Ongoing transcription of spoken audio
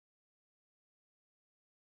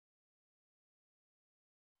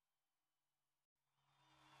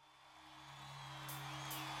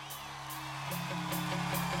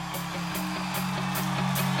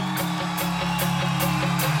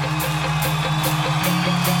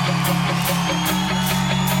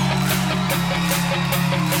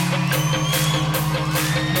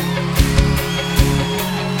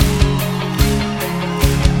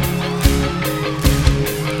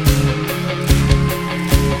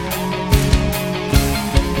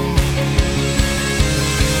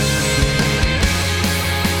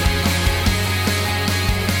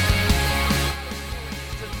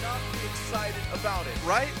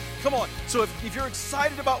So if you're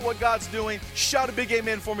excited about what God's doing, shout a big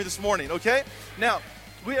amen for me this morning, okay? Now,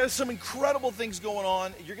 we have some incredible things going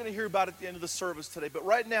on. You're going to hear about it at the end of the service today. But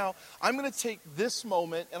right now, I'm going to take this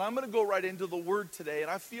moment, and I'm going to go right into the Word today. And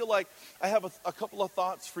I feel like I have a couple of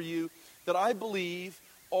thoughts for you that I believe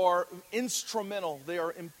are instrumental. They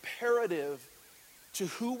are imperative to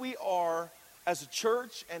who we are as a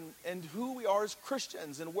church and who we are as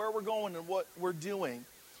Christians and where we're going and what we're doing.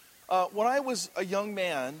 When I was a young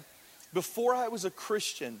man, before I was a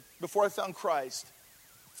Christian, before I found Christ,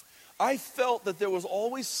 I felt that there was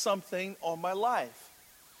always something on my life.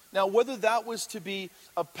 Now, whether that was to be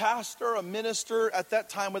a pastor, a minister, at that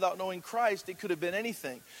time without knowing Christ, it could have been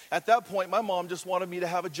anything. At that point, my mom just wanted me to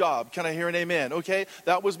have a job. Can I hear an amen? Okay,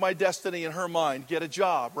 that was my destiny in her mind, get a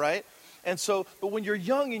job, right? And so, but when you're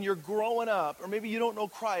young and you're growing up, or maybe you don't know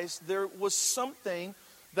Christ, there was something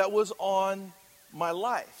that was on my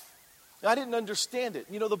life. I didn't understand it.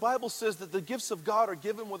 You know, the Bible says that the gifts of God are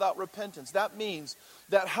given without repentance. That means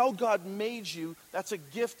that how God made you, that's a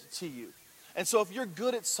gift to you. And so if you're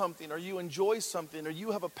good at something, or you enjoy something, or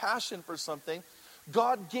you have a passion for something,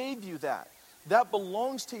 God gave you that. That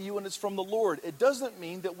belongs to you and it's from the Lord. It doesn't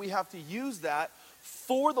mean that we have to use that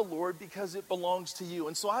for the Lord because it belongs to you.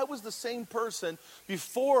 And so I was the same person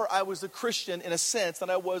before I was a Christian in a sense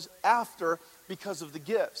that I was after because of the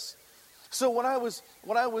gifts. So when I was,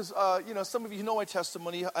 some of you know my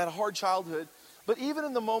testimony. I had a hard childhood, but even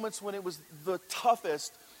in the moments when it was the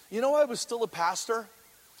toughest, I was still a pastor.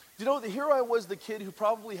 Here I was, the kid who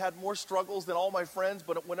probably had more struggles than all my friends,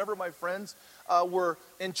 but whenever my friends were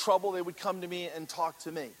in trouble, they would come to me and talk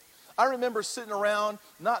to me. I remember sitting around,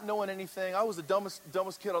 not knowing anything. I was the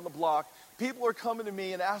dumbest kid on the block. People are coming to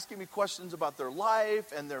me and asking me questions about their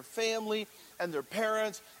life and their family and their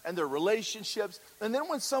parents and their relationships. And then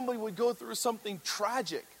when somebody would go through something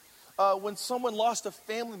tragic, when someone lost a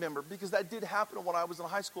family member, because that did happen when I was in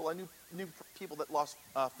high school. I knew people that lost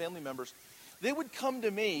family members. They would come to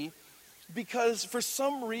me because for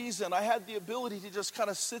some reason I had the ability to just kind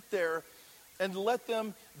of sit there and let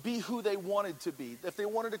them be who they wanted to be. If they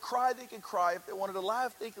wanted to cry, they could cry. If they wanted to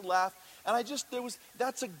laugh, they could laugh. And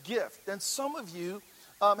that's a gift. And some of you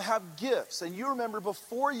have gifts. And you remember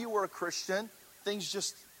before you were a Christian, things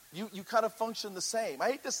just, you kind of function the same.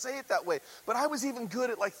 I hate to say it that way, but I was even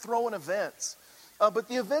good at like throwing events. But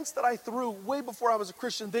the events that I threw way before I was a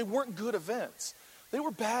Christian, they weren't good events. They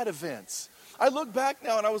were bad events. I look back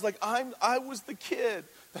now and I was like, I was the kid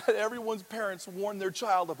that everyone's parents warned their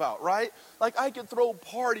child about, right? Like I could throw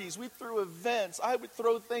parties. We threw events. I would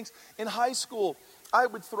throw things in high school. I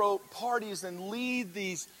would throw parties and lead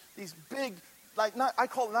these big, I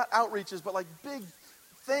call it not outreaches, but like big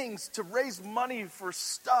things to raise money for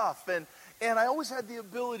stuff. And I always had the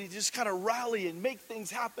ability to just kind of rally and make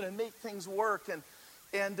things happen and make things work.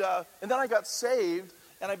 And then I got saved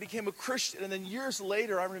and I became a Christian. And then years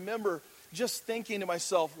later, I remember just thinking to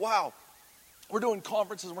myself, wow, we're doing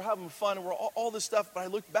conferences, we're having fun, and we're all this stuff. But I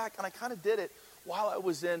look back and I kind of did it while I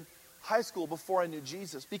was in high school before I knew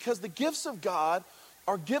Jesus. Because the gifts of God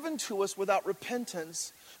are given to us without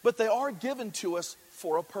repentance, but they are given to us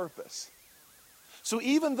for a purpose. So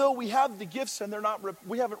even though we have the gifts and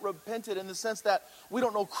we haven't repented in the sense that we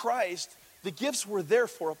don't know Christ, the gifts were there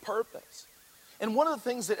for a purpose. And one of the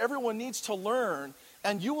things that everyone needs to learn,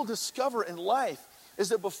 and you will discover in life, is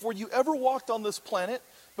that before you ever walked on this planet,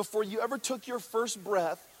 before you ever took your first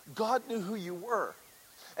breath, God knew who you were.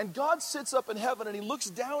 And God sits up in heaven and he looks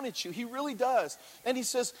down at you. He really does. And he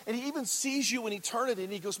says, and he even sees you in eternity.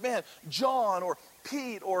 And he goes, man, John or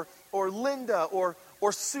Pete or Linda or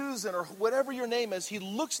Susan or whatever your name is, he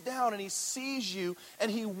looks down and he sees you and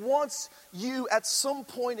he wants you at some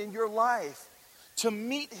point in your life to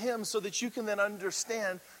meet him so that you can then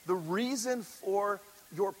understand the reason for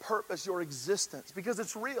your purpose, your existence, because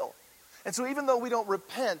it's real. And so even though we don't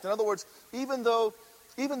repent, in other words, even though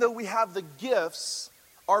we have the gifts,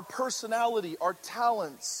 our personality, our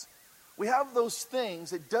talents, we have those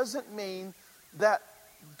things, it doesn't mean that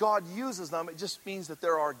God uses them. It just means that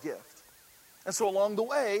they're our gift. And so along the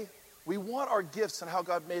way, we want our gifts and how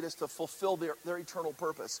God made us to fulfill their eternal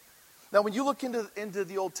purpose. Now, when you look into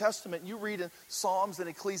the Old Testament, you read in Psalms and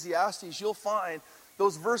Ecclesiastes, you'll find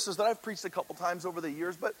those verses that I've preached a couple times over the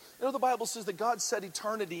years. But the Bible says that God set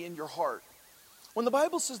eternity in your heart. When the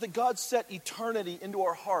Bible says that God set eternity into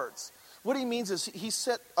our hearts, what he means is he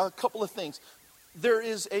set a couple of things. There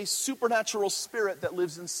is a supernatural spirit that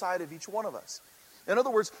lives inside of each one of us. In other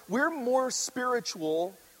words, we're more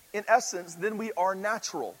spiritual in essence than we are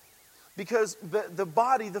natural. Because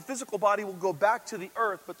the physical body will go back to the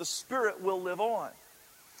earth, but the spirit will live on.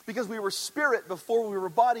 because we were spirit before we were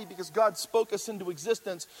body, because God spoke us into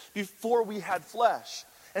existence before we had flesh.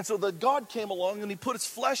 And so the God came along and he put his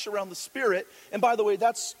flesh around the spirit. And by the way,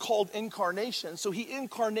 that's called incarnation. So he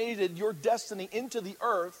incarnated your destiny into the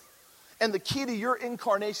earth. And the key to your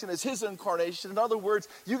incarnation is his incarnation. In other words,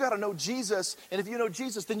 you got to know Jesus. And if you know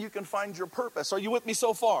Jesus, then you can find your purpose. Are you with me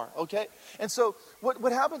so far? Okay. And so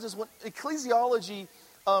what happens is when Ecclesiastes,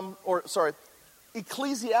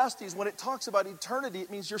 when it talks about eternity,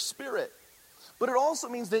 it means your spirit. But it also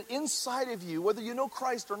means that inside of you, whether you know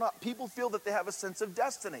Christ or not, people feel that they have a sense of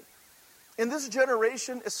destiny. In this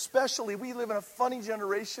generation, especially, we live in a funny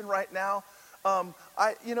generation right now.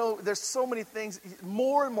 There's so many things.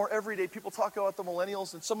 More and more every day, people talk about the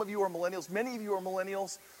millennials, and some of you are millennials. Many of you are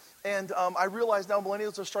millennials. And I realize now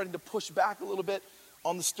millennials are starting to push back a little bit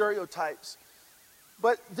on the stereotypes.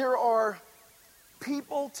 But there are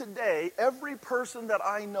people today, every person that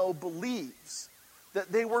I know believes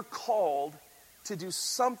that they were called to do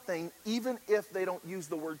something, even if they don't use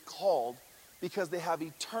the word called, because they have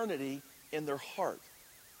eternity in their heart.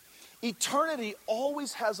 Eternity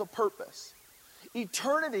always has a purpose.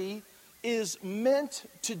 Eternity is meant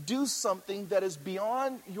to do something that is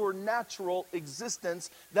beyond your natural existence.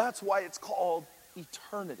 That's why it's called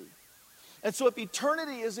eternity. And so if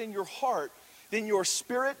eternity is in your heart, then your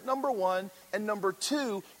spirit, number one, and number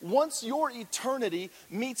two, once your eternity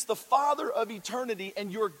meets the Father of eternity and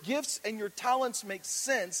your gifts and your talents make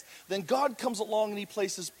sense, then God comes along and he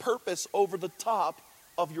places purpose over the top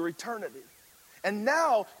of your eternity. And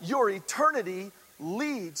now your eternity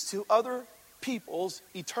leads to other people's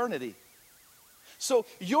eternity. So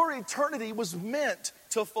your eternity was meant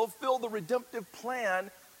to fulfill the redemptive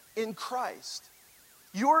plan in Christ.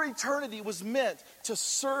 Your eternity was meant to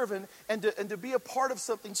serve and to be a part of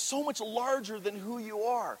something so much larger than who you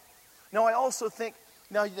are. Now, I also think,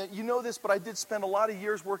 now you know this, but I did spend a lot of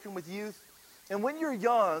years working with youth. And when you're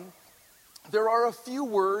young, there are a few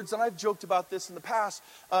words, and I've joked about this in the past,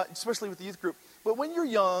 especially with the youth group. But when you're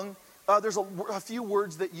young, there's a few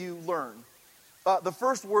words that you learn. The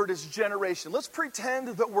first word is generation. Let's pretend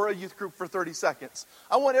that we're a youth group for 30 seconds.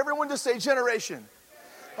 I want everyone to say generation.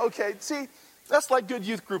 Okay, see, that's like good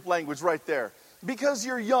youth group language right there. Because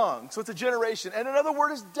you're young, so it's a generation. And another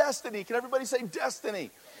word is destiny. Can everybody say destiny?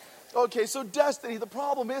 Okay, so destiny. The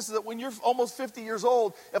problem is that when you're almost 50 years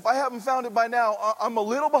old, if I haven't found it by now, I'm a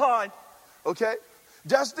little behind. Okay?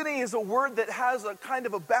 Destiny is a word that has a kind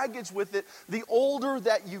of a baggage with it the older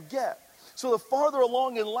that you get. So the farther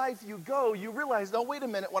along in life you go, you realize, now wait a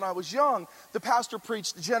minute, when I was young, the pastor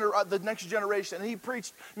preached the next generation, and he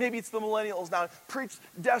preached, maybe it's the millennials now, preached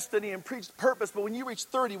destiny and preached purpose, but when you reach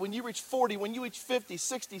 30, when you reach 40, when you reach 50,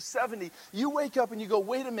 60, 70, you wake up and you go,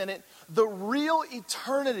 wait a minute, the real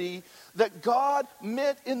eternity that God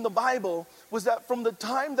meant in the Bible was that from the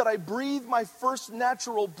time that I breathe my first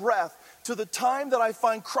natural breath to the time that I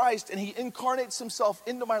find Christ and he incarnates himself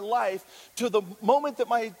into my life, to the moment that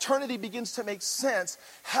my eternity begins to make sense,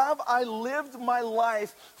 have I lived my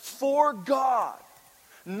life for God?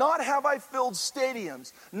 Not have I filled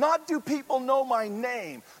stadiums. Not do people know my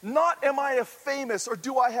name. Not am I a famous or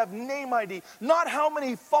do I have name ID. Not how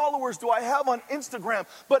many followers do I have on Instagram.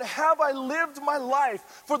 But have I lived my life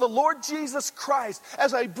for the Lord Jesus Christ?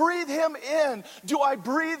 As I breathe him in, do I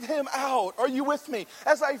breathe him out? Are you with me?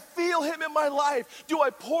 As I feel him in my life, do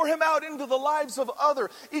I pour him out into the lives of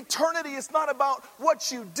others? Eternity is not about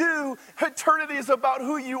what you do. Eternity is about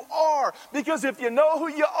who you are. Because if you know who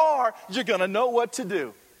you are, you're going to know what to do.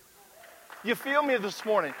 You feel me this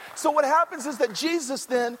morning? So what happens is that Jesus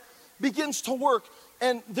then begins to work.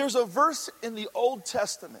 And there's a verse in the Old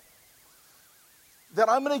Testament that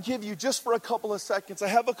I'm going to give you just for a couple of seconds. I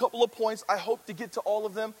have a couple of points. I hope to get to all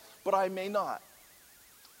of them, but I may not.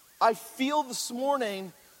 I feel this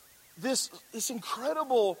morning this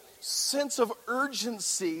incredible sense of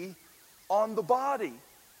urgency on the body.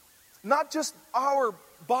 Not just our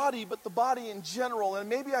body, but the body in general. And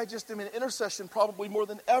maybe I just am in intercession probably more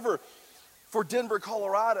than ever for Denver,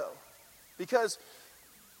 Colorado. Because,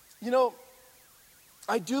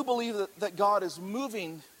 I do believe that God is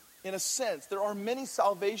moving in a sense. There are many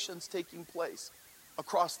salvations taking place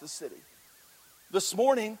across the city. This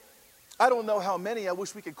morning, I don't know how many, I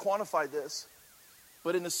wish we could quantify this,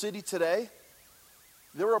 but in the city today,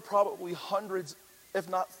 there are probably hundreds, if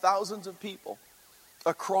not thousands of people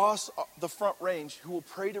across the Front Range who will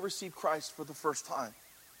pray to receive Christ for the first time.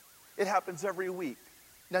 It happens every week.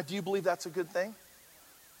 Now, do you believe that's a good thing?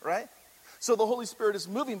 Right? So the Holy Spirit is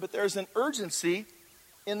moving, but there's an urgency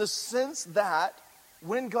in the sense that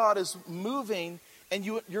when God is moving and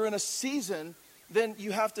you're in a season then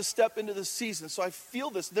you have to step into the season. So I feel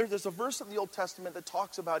this. There's a verse in the Old Testament that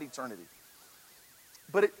talks about eternity.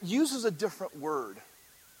 But it uses a different word.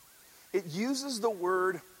 It uses the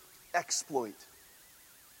word exploit.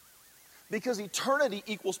 Because eternity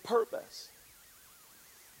equals purpose.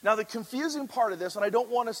 Now the confusing part of this, and I don't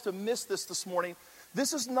want us to miss this morning,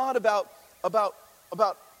 this is not about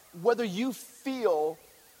whether you feel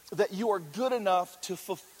that you are good enough to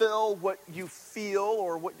fulfill what you feel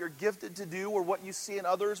or what you're gifted to do or what you see in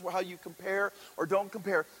others or how you compare or don't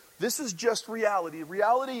compare. This is just reality.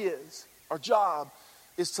 Reality is, our job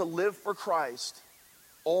is to live for Christ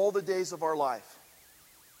all the days of our life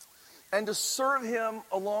and to serve Him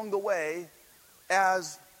along the way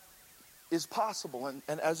as is possible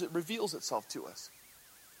and as it reveals itself to us.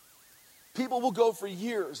 People will go for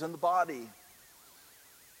years in the body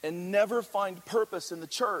and never find purpose in the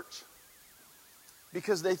church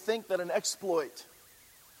because they think that an exploit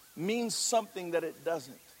means something that it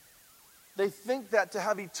doesn't. They think that to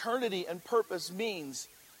have eternity and purpose means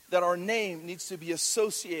that our name needs to be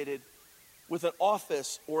associated with an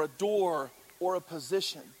office or a door or a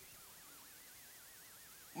position.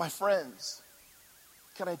 My friends,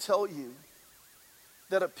 can I tell you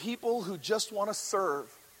that a people who just want to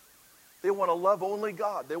serve, they want to love only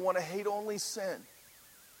God, they want to hate only sin,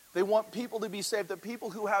 they want people to be saved, the people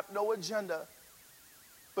who have no agenda,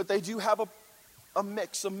 but they do have a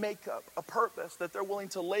mix, a makeup, a purpose that they're willing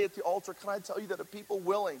to lay at the altar. Can I tell you that a people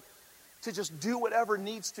willing to just do whatever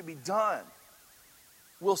needs to be done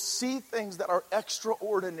will see things that are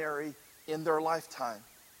extraordinary in their lifetime?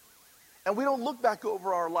 And we don't look back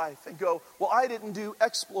over our life and go, well, I didn't do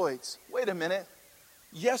exploits. Wait a minute.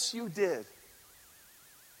 Yes, you did.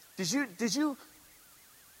 Did you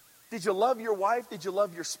love your wife? Did you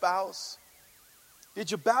love your spouse?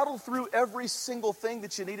 Did you battle through every single thing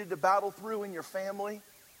that you needed to battle through in your family?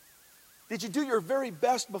 Did you do your very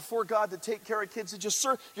best before God to take care of kids? Did you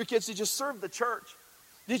serve your kids? Did you serve the church?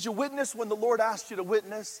 Did you witness when the Lord asked you to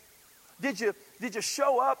witness? Did you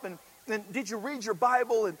show up and did you read your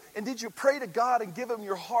Bible and did you pray to God and give Him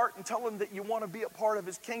your heart and tell Him that you want to be a part of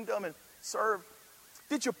His kingdom and serve?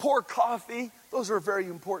 Did you pour coffee? Those are very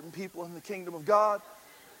important people in the kingdom of God.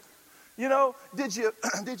 You know, did you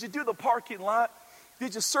do the parking lot?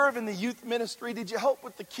 Did you serve in the youth ministry? Did you help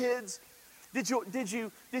with the kids? Did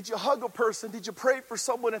you hug a person? Did you pray for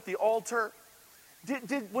someone at the altar?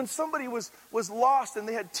 Did when somebody was lost and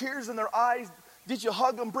they had tears in their eyes, did you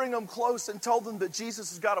hug them, bring them close, and tell them that Jesus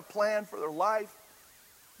has got a plan for their life?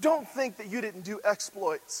 Don't think that you didn't do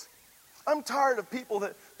exploits. I'm tired of people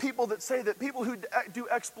that say that people who do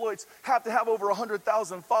exploits have to have over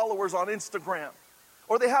 100,000 followers on Instagram.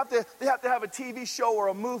 Or they have to have a TV show or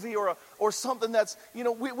a movie or something that's, you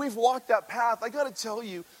know, we've walked that path. I got to tell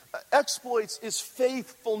you, exploits is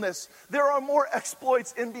faithfulness. There are more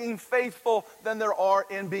exploits in being faithful than there are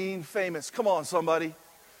in being famous. Come on, somebody.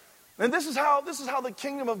 And this is how the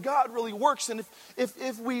kingdom of God really works. And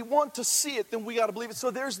if we want to see it, then we got to believe it.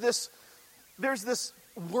 So there's this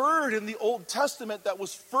word in the Old Testament that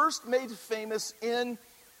was first made famous in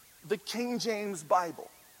the King James Bible.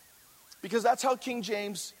 Because that's how King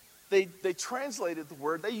James, they translated the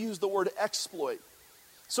word. They used the word exploit.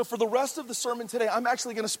 So for the rest of the sermon today, I'm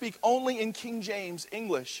actually going to speak only in King James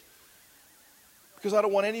English. Because I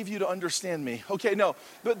don't want any of you to understand me. Okay, no.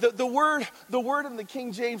 But the word in the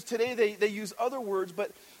King James today, they use other words.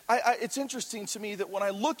 But it's interesting to me that when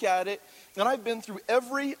I look at it, and I've been through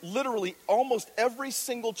literally almost every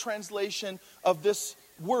single translation of this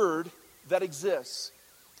word that exists.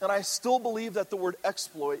 And I still believe that the word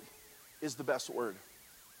exploit is the best word.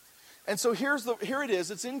 And so here it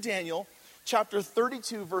is. It's in Daniel chapter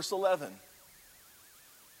 32, verse 11.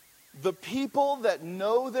 The people that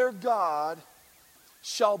know their God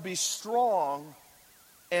shall be strong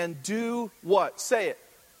and do what? Say it.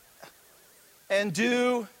 And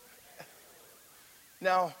do.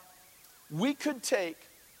 Now, we could take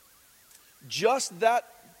just that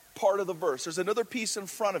part of the verse. There's another piece in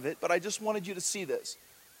front of it, but I just wanted you to see this.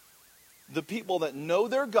 The people that know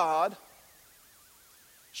their God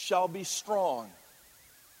shall be strong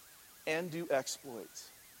and do exploits.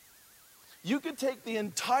 You could take the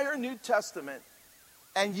entire New Testament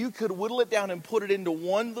and you could whittle it down and put it into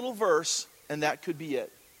one little verse, and that could be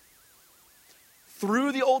it.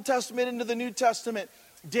 Through the Old Testament into the New Testament,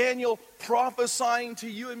 Daniel prophesying to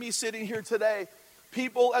you and me sitting here today,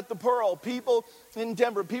 people at the Pearl, people in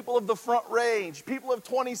Denver, people of the Front Range, people of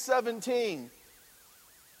 2017.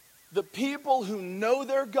 The people who know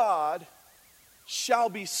their God shall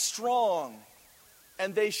be strong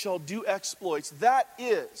and they shall do exploits. That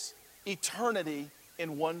is eternity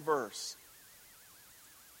in one verse.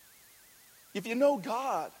 If you know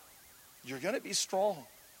God, you're going to be strong.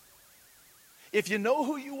 If you know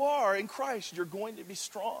who you are in Christ, you're going to be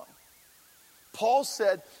strong. Paul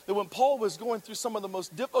said that when Paul was going through some of the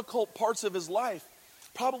most difficult parts of his life,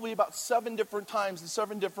 probably about 7 different times in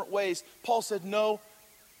 7 different ways, Paul said, no,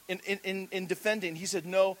 in defending, he said,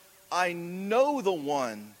 no, I know the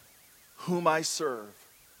one whom I serve.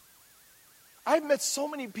 I've met so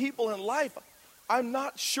many people in life, I'm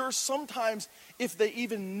not sure sometimes if they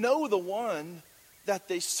even know the one that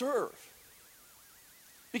they serve.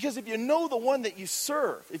 Because if you know the one that you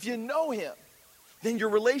serve, if you know him, then your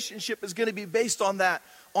relationship is going to be based on that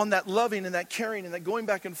loving and that caring and that going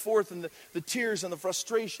back and forth and the tears and the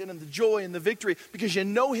frustration and the joy and the victory, because you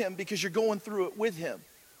know him, because you're going through it with him.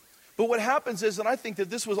 But what happens is, and I think that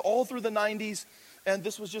this was all through the 90s, and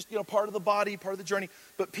this was just, part of the body, part of the journey,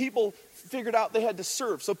 but people figured out they had to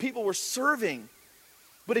serve. So people were serving.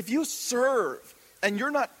 But if you serve and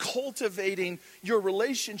you're not cultivating your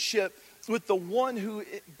relationship with the one who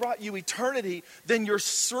brought you eternity, then you're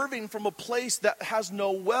serving from a place that has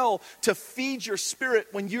no well to feed your spirit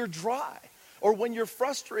when you're dry, or when you're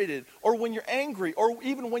frustrated, or when you're angry, or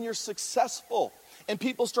even when you're successful and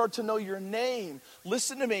people start to know your name.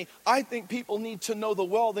 Listen to me. I think people need to know the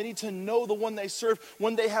well. They need to know the one they serve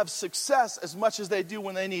when they have success as much as they do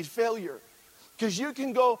when they need failure. Because you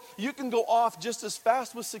can go off just as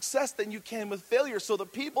fast with success than you can with failure. So the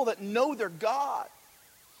people that know their God,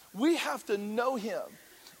 we have to know him.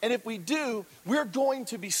 And if we do, we're going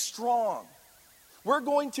to be strong. We're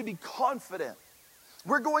going to be confident.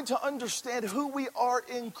 We're going to understand who we are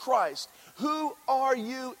in Christ. Who are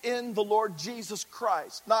you in the Lord Jesus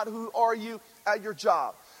Christ? Not who are you at your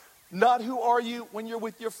job. Not who are you when you're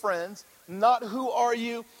with your friends. Not who are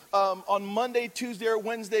you on Monday, Tuesday, or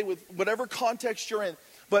Wednesday with whatever context you're in.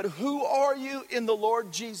 But who are you in the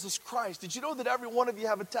Lord Jesus Christ? Did you know that every one of you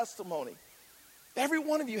have a testimony? Every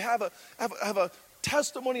one of you have a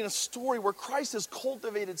testimony and a story where Christ has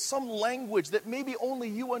cultivated some language that maybe only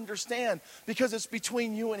you understand because it's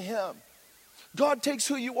between you and him. God takes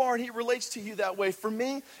who you are and he relates to you that way. For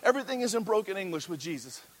me, everything is in broken English with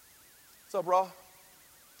Jesus. What's up, bro?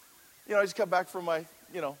 I just got back from my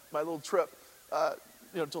little trip,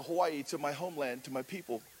 to Hawaii, to my homeland, to my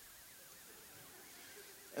people.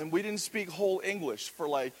 And we didn't speak whole English for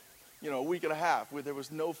a week and a half, where there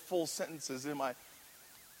was no full sentences in my...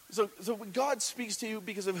 So God speaks to you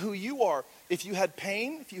because of who you are. If you had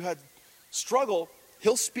pain, if you had struggle,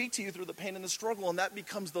 he'll speak to you through the pain and the struggle, and that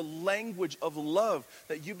becomes the language of love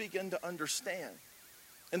that you begin to understand.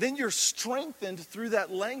 And then you're strengthened through that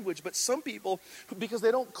language. But some people, because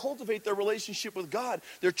they don't cultivate their relationship with God,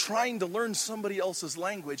 they're trying to learn somebody else's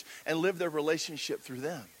language and live their relationship through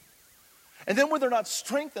them. And then when they're not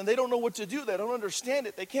strengthened, they don't know what to do. They don't understand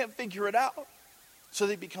it. They can't figure it out. So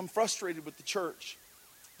they become frustrated with the church,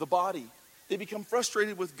 the body. They become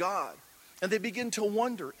frustrated with God. And they begin to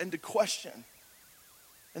wonder and to question.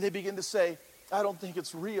 And they begin to say, I don't think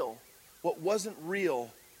it's real. What wasn't real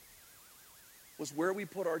was where we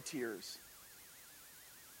put our tears.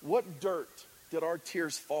 What dirt did our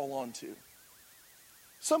tears fall onto?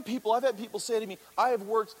 I've had people say to me, I have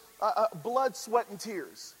worked blood, sweat, and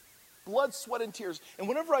tears. Blood, sweat, and tears. And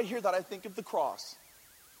whenever I hear that, I think of the cross.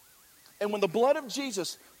 And when the blood of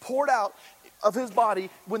Jesus poured out of his body,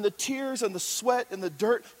 when the tears and the sweat and the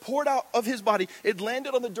dirt poured out of his body, it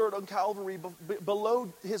landed on the dirt on Calvary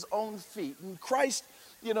below his own feet. And Christ,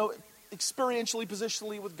 experientially,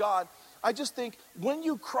 positionally with God, I just think when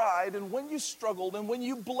you cried and when you struggled and when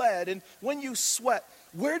you bled and when you sweat,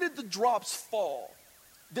 where did the drops fall?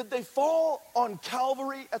 Did they fall on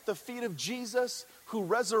Calvary at the feet of Jesus, who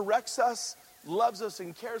resurrects us, loves us,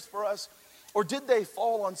 and cares for us? Or did they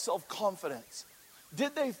fall on self-confidence?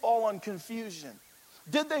 Did they fall on confusion?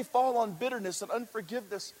 Did they fall on bitterness and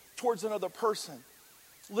unforgiveness towards another person?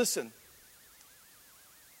 Listen,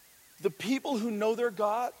 the people who know their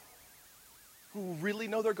God, who really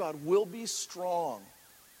know their God, will be strong.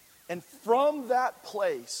 And from that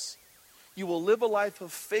place, you will live a life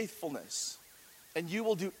of faithfulness. And you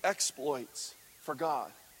will do exploits for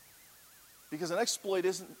God. Because an exploit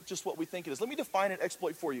isn't just what we think it is. Let me define an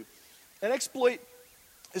exploit for you. An exploit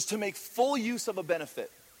is to make full use of a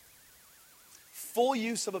benefit. Full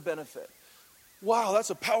use of a benefit. Wow, that's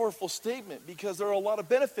a powerful statement, because there are a lot of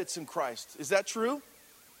benefits in Christ. Is that true?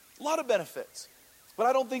 A lot of benefits. But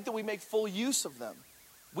I don't think that we make full use of them.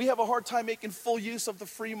 We have a hard time making full use of the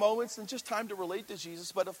free moments and just time to relate to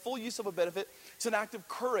Jesus. But a full use of a benefit, it's an act of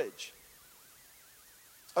courage.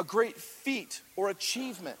 A great feat or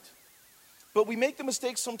achievement. But we make the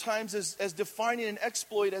mistake sometimes as defining an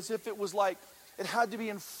exploit as if it was like it had to be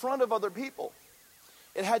in front of other people.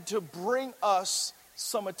 It had to bring us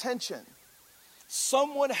some attention.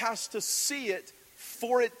 Someone has to see it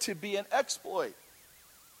for it to be an exploit.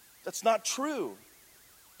 That's not true.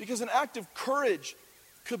 Because an act of courage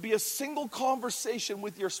could be a single conversation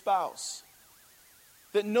with your spouse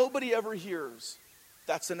that nobody ever hears.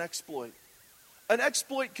 That's an exploit. An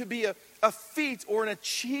exploit could be a feat or an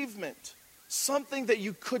achievement, something that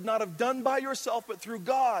you could not have done by yourself, but through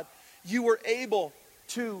God, you were able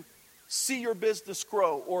to see your business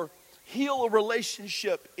grow or heal a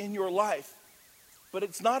relationship in your life. But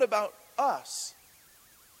it's not about us.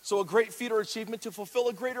 So a great feat or achievement to fulfill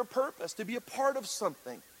a greater purpose, to be a part of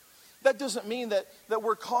something. That doesn't mean that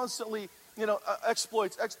we're constantly,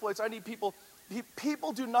 exploits. I need people.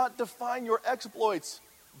 People do not define your exploits.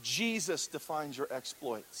 Jesus defines your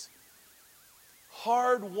exploits.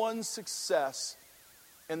 Hard-won success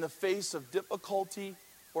in the face of difficulty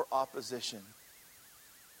or opposition.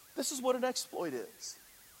 This is what an exploit is.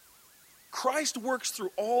 Christ works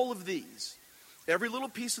through all of these. Every little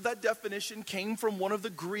piece of that definition came from one of the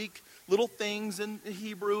Greek little things in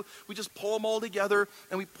Hebrew. We just pull them all together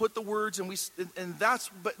and we put the words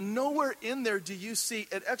but nowhere in there do you see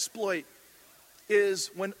an exploit is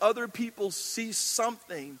when other people see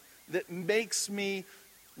something that makes me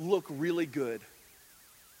look really good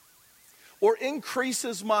or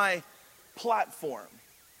increases my platform.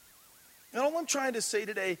 And all I'm trying to say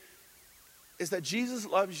today is that Jesus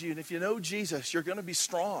loves you, and if you know Jesus, you're going to be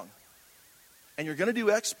strong. And you're going to do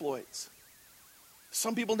exploits.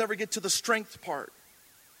 Some people never get to the strength part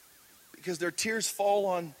because their tears fall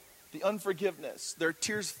on the unforgiveness. Their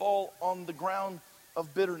tears fall on the ground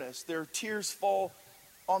of bitterness. Their tears fall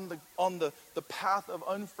on the path of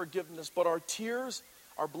unforgiveness. But our tears,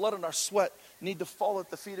 our blood and our sweat need to fall at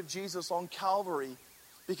the feet of Jesus on Calvary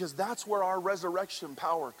because that's where our resurrection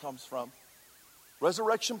power comes from.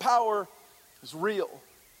 Resurrection power is real.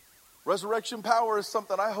 Resurrection power is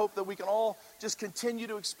something I hope that we can all just continue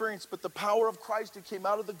to experience. But the power of Christ who came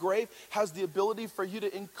out of the grave has the ability for you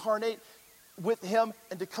to incarnate with him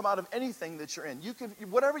and to come out of anything that you're in. You can,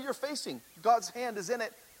 whatever you're facing, God's hand is in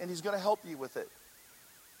it and he's going to help you with it.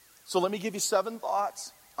 So let me give you 7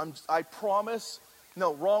 thoughts. I promise,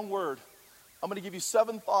 no, wrong word. I'm going to give you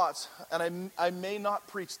 7 thoughts and I may not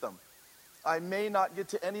preach them. I may not get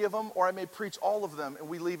to any of them, or I may preach all of them and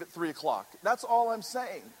we leave at 3 o'clock. That's all I'm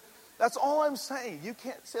saying. That's all I'm saying. You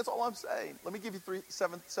can't say that's all I'm saying. Let me give you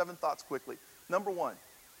seven thoughts quickly. Number 1,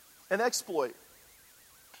 an exploit.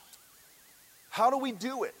 How do we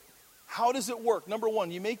do it? How does it work? Number 1,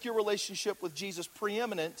 you make your relationship with Jesus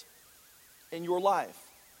preeminent in your life.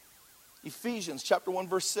 Ephesians chapter 1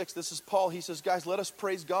 verse 6. This is Paul. He says, guys, let us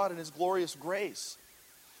praise God in his glorious grace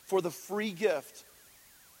for the free gift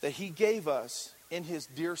that he gave us in his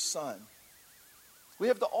dear Son. We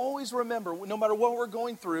have to always remember, no matter what we're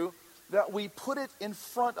going through, that we put it in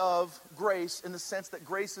front of grace in the sense that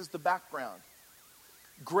grace is the background.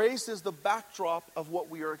 Grace is the backdrop of what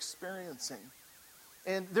we are experiencing.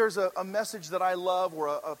 And there's a message that I love, or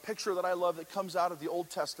a picture that I love that comes out of the Old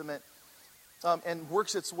Testament and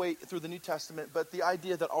works its way through the New Testament. But the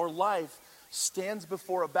idea that our life stands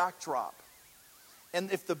before a backdrop.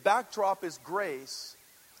 And if the backdrop is grace,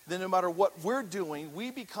 then no matter what we're doing,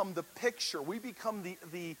 we become the picture. We become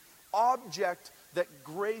the object that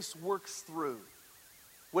grace works through.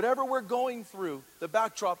 Whatever we're going through, the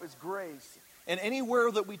backdrop is grace. And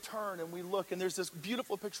anywhere that we turn and we look, and there's this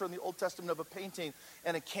beautiful picture in the Old Testament of a painting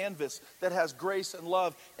and a canvas that has grace and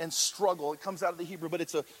love and struggle. It comes out of the Hebrew, but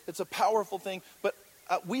it's a powerful thing. But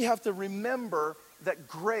we have to remember that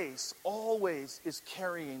grace always is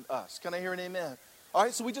carrying us. Can I hear an amen? All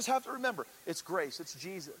right, so we just have to remember, it's grace, it's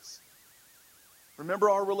Jesus. Remember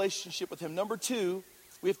our relationship with him. Number 2,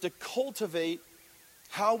 we have to cultivate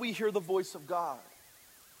how we hear the voice of God.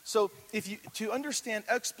 So to understand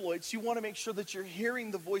exploits, you want to make sure that you're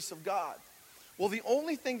hearing the voice of God. Well, the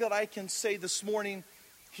only thing that I can say this morning,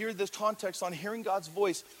 here this context on hearing God's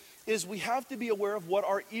voice, is we have to be aware of what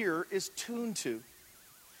our ear is tuned to.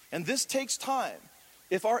 And this takes time.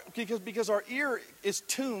 Because our ear is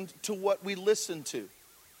tuned to what we listen to.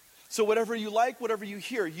 So whatever you like, whatever you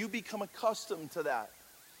hear, you become accustomed to that.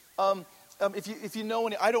 If you know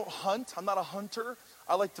I don't hunt. I'm not a hunter.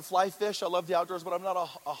 I like to fly fish. I love the outdoors, but I'm not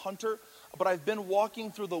a hunter. But I've been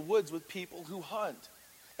walking through the woods with people who hunt.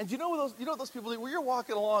 And you know those people where you're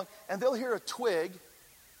walking along and they'll hear a twig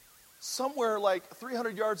somewhere like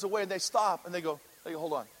 300 yards away and they stop and they go,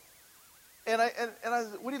 hold on. And I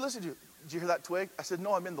said, what are you listening to? Did you hear that twig? I said,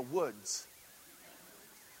 no, I'm in the woods.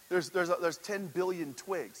 There's 10 billion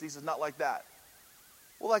twigs. He says, not like that.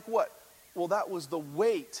 Well, like what? Well, that was the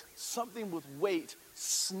weight. Something with weight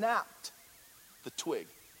snapped the twig.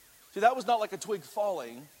 See, that was not like a twig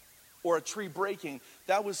falling or a tree breaking.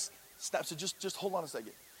 That was snap. So just hold on a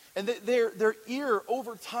second. And their ear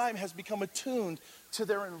over time has become attuned to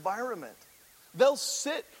their environment. They'll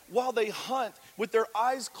sit while they hunt with their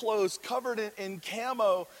eyes closed, covered in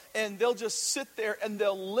camo, and they'll just sit there and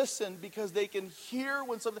they'll listen because they can hear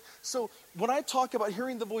when something. So when I talk about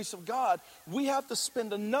hearing the voice of God, we have to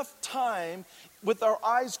spend enough time with our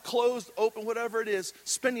eyes closed, open, whatever it is,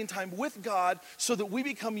 spending time with God so that we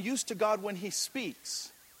become used to God when He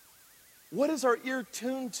speaks. What is our ear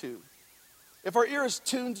tuned to? If our ear is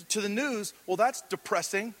tuned to the news, well, that's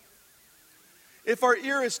depressing. If our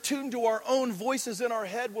ear is tuned to our own voices in our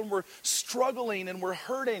head when we're struggling and we're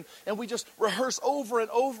hurting and we just rehearse over and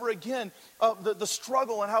over again the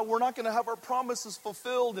struggle and how we're not going to have our promises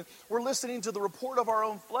fulfilled and we're listening to the report of our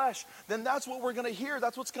own flesh, then that's what we're going to hear.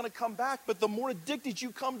 That's what's going to come back. But the more addicted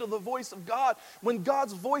you come to the voice of God, when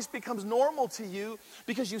God's voice becomes normal to you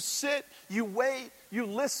because you sit, you wait, you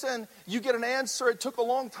listen, you get an answer. It took a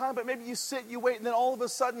long time, but maybe you sit, you wait, and then all of a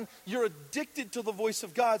sudden you're addicted to the voice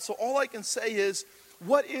of God. So all I can say is,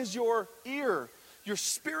 what is your ear, your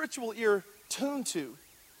spiritual ear tuned to?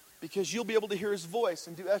 Because you'll be able to hear His voice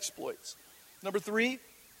and do exploits. Number 3,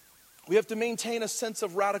 we have to maintain a sense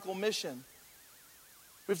of radical mission.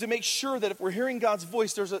 We have to make sure that if we're hearing God's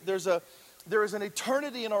voice, there is an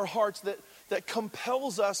eternity in our hearts that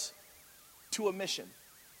compels us to a mission.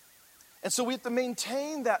 And so we have to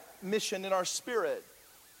maintain that mission in our spirit.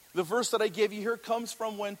 The verse that I gave you here comes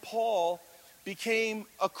from when Paul became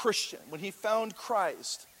a Christian, when he found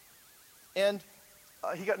Christ. And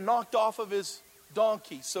he got knocked off of his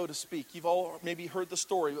donkey, so to speak. You've all maybe heard the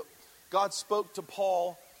story. But God spoke to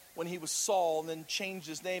Paul when he was Saul and then changed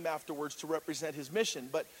his name afterwards to represent his mission.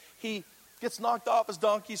 But he gets knocked off his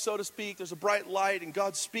donkey, so to speak. There's a bright light and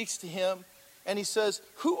God speaks to him. And he says,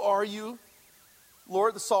 "Who are you,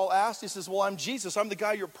 Lord?" Saul asked. He says, "Well, I'm Jesus. I'm the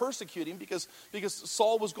guy you're persecuting," because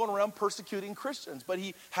Saul was going around persecuting Christians, but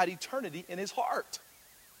he had eternity in his heart.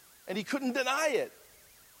 And he couldn't deny it.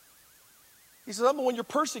 He says, "I'm the one you're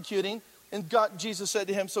persecuting." And Jesus said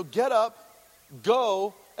to him, "So get up,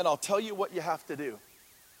 go, and I'll tell you what you have to do."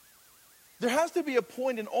 There has to be a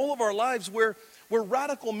point in all of our lives where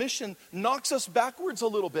radical mission knocks us backwards a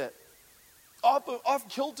little bit. Off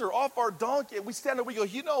kilter, off our donkey. We stand there, we go,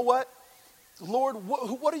 "You know what? Lord,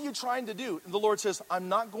 what are you trying to do?" And the Lord says, "I'm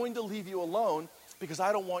not going to leave you alone because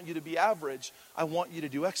I don't want you to be average. I want you to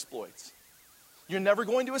do exploits. You're never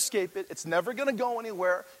going to escape it. It's never going to go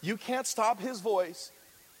anywhere. You can't stop His voice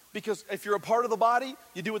because if you're a part of the body,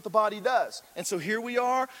 you do what the body does." And so here we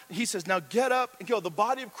are. He says, "Now get up and go." The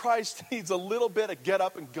body of Christ needs a little bit of get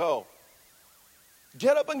up and go.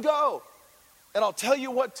 Get up and go, and I'll tell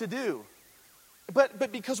you what to do.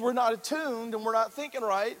 But because we're not attuned and we're not thinking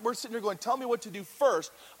right, we're sitting there going, "Tell me what to do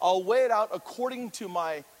first. I'll weigh it out according to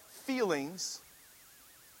my feelings.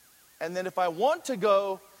 And then if I want to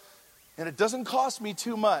go and it doesn't cost me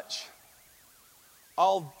too much,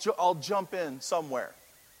 I'll jump in somewhere."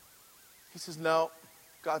 He says, "No."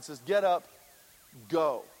 God says, "Get up,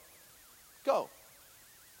 go. Go.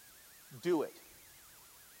 Do it.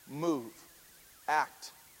 Move.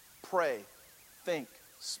 Act. Pray. Think.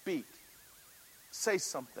 Speak. Say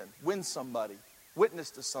something, win somebody,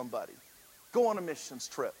 witness to somebody, go on a missions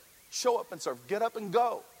trip, show up and serve, get up and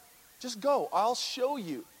go. Just go, I'll show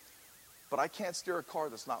you. But I can't steer a car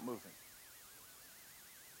that's not moving."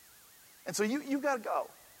 And so you got to go,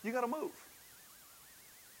 you got to move.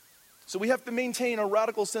 So we have to maintain a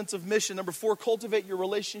radical sense of mission. Number 4, cultivate your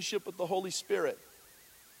relationship with the Holy Spirit.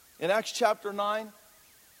 In Acts chapter 9,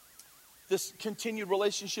 this continued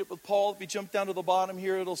relationship with Paul, if you jump down to the bottom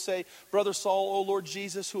here, it'll say, "Brother Saul, O Lord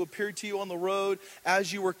Jesus, who appeared to you on the road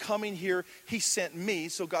as you were coming here, He sent me."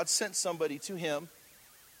 So God sent somebody to him.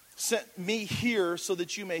 "Sent me here so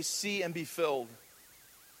that you may see and be filled."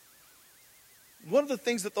 One of the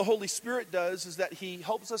things that the Holy Spirit does is that He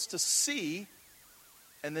helps us to see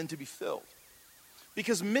and then to be filled.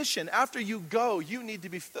 Because mission, after you go, you need to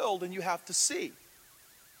be filled and you have to see.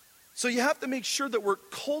 So you have to make sure that we're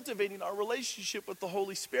cultivating our relationship with the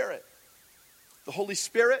Holy Spirit. The Holy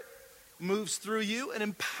Spirit moves through you and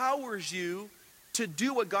empowers you to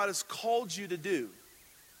do what God has called you to do.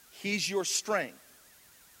 He's your strength.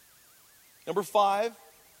 Number 5,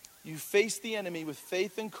 you face the enemy with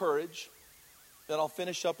faith and courage. Then I'll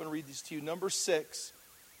finish up and read these to you. Number 6,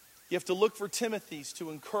 you have to look for Timothy's to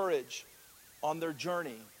encourage on their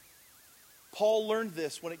journey. Paul learned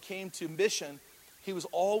this when it came to mission. He was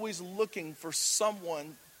always looking for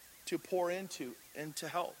someone to pour into and to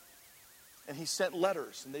help. And he sent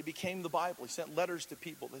letters, and they became the Bible. He sent letters to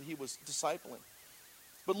people that he was discipling.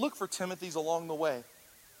 But look for Timothy's along the way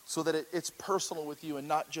so that it's personal with you and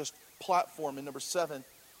not just platform. And number 7,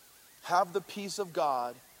 have the peace of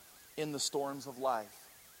God in the storms of life.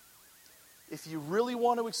 If you really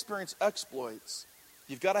want to experience exploits,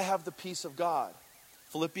 you've got to have the peace of God.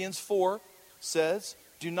 Philippians 4 says,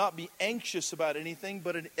 do not be anxious about anything,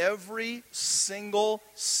 but in every single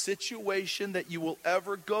situation that you will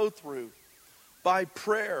ever go through, by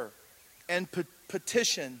prayer and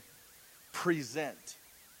petition, present.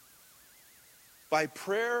 By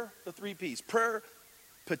prayer, the 3 P's. Prayer,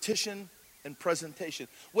 petition, and presentation.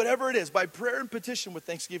 Whatever it is, by prayer and petition with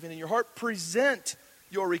thanksgiving in your heart, present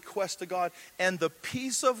your request to God. And the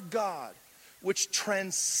peace of God, which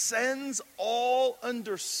transcends all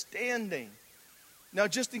understanding. Now,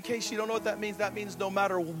 just in case you don't know what that means no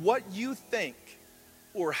matter what you think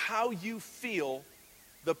or how you feel,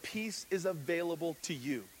 the peace is available to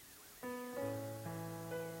you.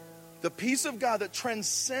 The peace of God that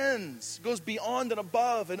transcends, goes beyond and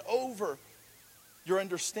above and over your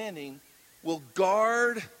understanding, will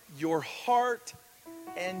guard your heart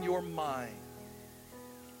and your mind.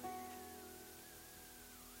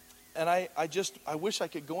 And I wish I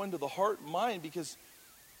could go into the heart and mind because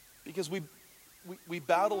we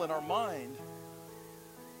battle in our mind.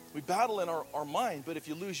 We battle in our mind, but if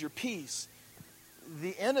you lose your peace,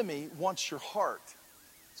 the enemy wants your heart.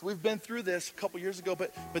 So we've been through this a couple years ago,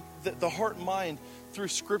 but the heart and mind through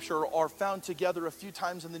Scripture are found together a few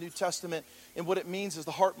times in the New Testament. And what it means is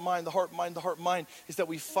the heart mind is that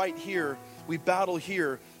we fight here, we battle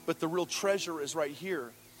here, but the real treasure is right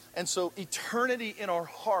here. And so eternity in our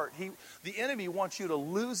heart, the enemy wants you to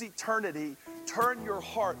lose eternity, turn your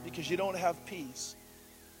heart because you don't have peace.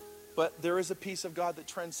 But there is a peace of God that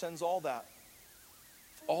transcends all that,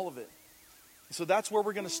 all of it. So that's where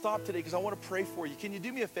we're going to stop today because I want to pray for you. Can you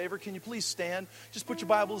do me a favor? Can you please stand? Just put your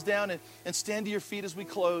Bibles down and stand to your feet as we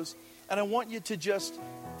close. And I want you to just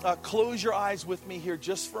close your eyes with me here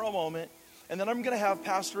just for a moment. And then I'm going to have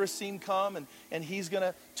Pastor Asim come and he's going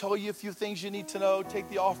to tell you a few things you need to know, take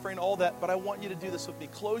the offering, all that. But I want you to do this with me.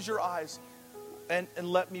 Close your eyes and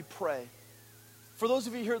let me pray. For those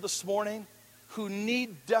of you here this morning who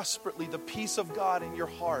need desperately the peace of God in your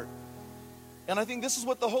heart, and I think this is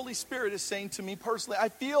what the Holy Spirit is saying to me personally. I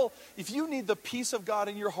feel if you need the peace of God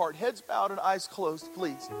in your heart, heads bowed and eyes closed,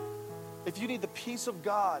 please. If you need the peace of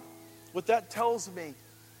God, what that tells me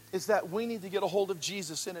is that we need to get a hold of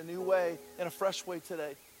Jesus in a new way, in a fresh way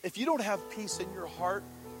today. If you don't have peace in your heart,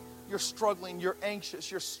 you're struggling, you're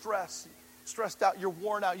anxious, you're stressed out, you're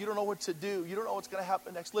worn out, you don't know what to do, you don't know what's going to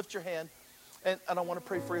happen next. Lift your hand, and I want to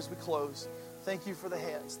pray for you as we close. Thank you for the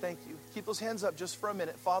hands. Thank you. Keep those hands up just for a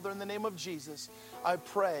minute. Father, in the name of Jesus, I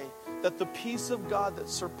pray that the peace of God that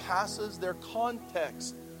surpasses their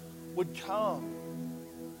context would come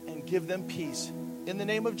and give them peace. In the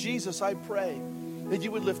name of Jesus, I pray that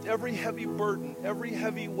you would lift every heavy burden, every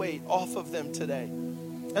heavy weight off of them today.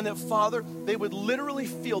 And that, Father, they would literally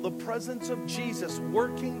feel the presence of Jesus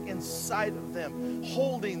working inside of them,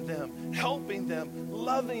 holding them, helping them,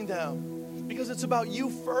 loving them. Because it's about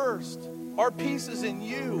you first. Our peace is in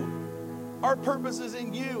you. Our purpose is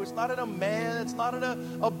in you. It's not in a man. It's not in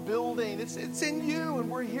a building. It's in you. And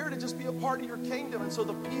we're here to just be a part of your kingdom. And so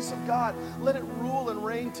the peace of God, let it rule and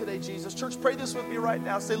reign today, Jesus. Church, pray this with me right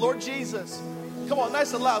now. Say, Lord Jesus. Come on,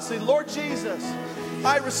 nice and loud. Say, Lord Jesus,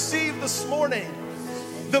 I receive this morning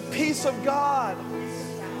the peace of God.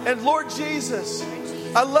 And Lord Jesus,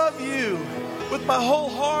 I love you with my whole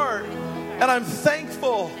heart. And I'm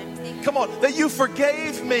thankful, come on, that you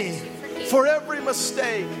forgave me for every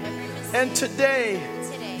mistake. And today,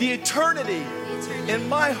 the eternity in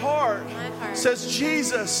my heart says,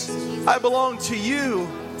 Jesus, I belong to you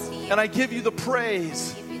and I give you the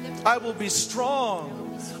praise. I will be strong.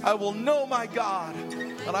 I will know my God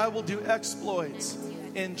and I will do exploits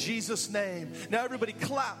in Jesus' name. Now everybody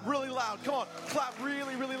clap really loud. Come on, clap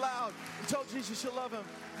really, really loud and tell Jesus you love him.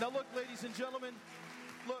 Now look, ladies and gentlemen,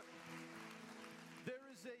 look, there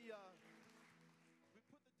is a...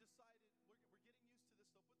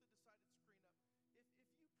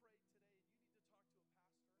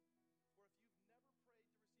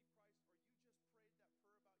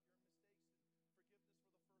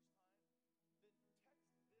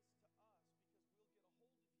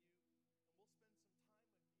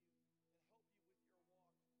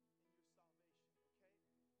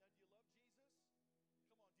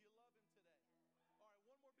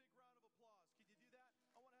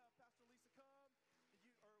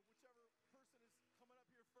 First,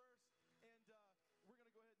 and we're going to go ahead and hear some stuff. You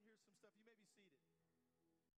may be seated.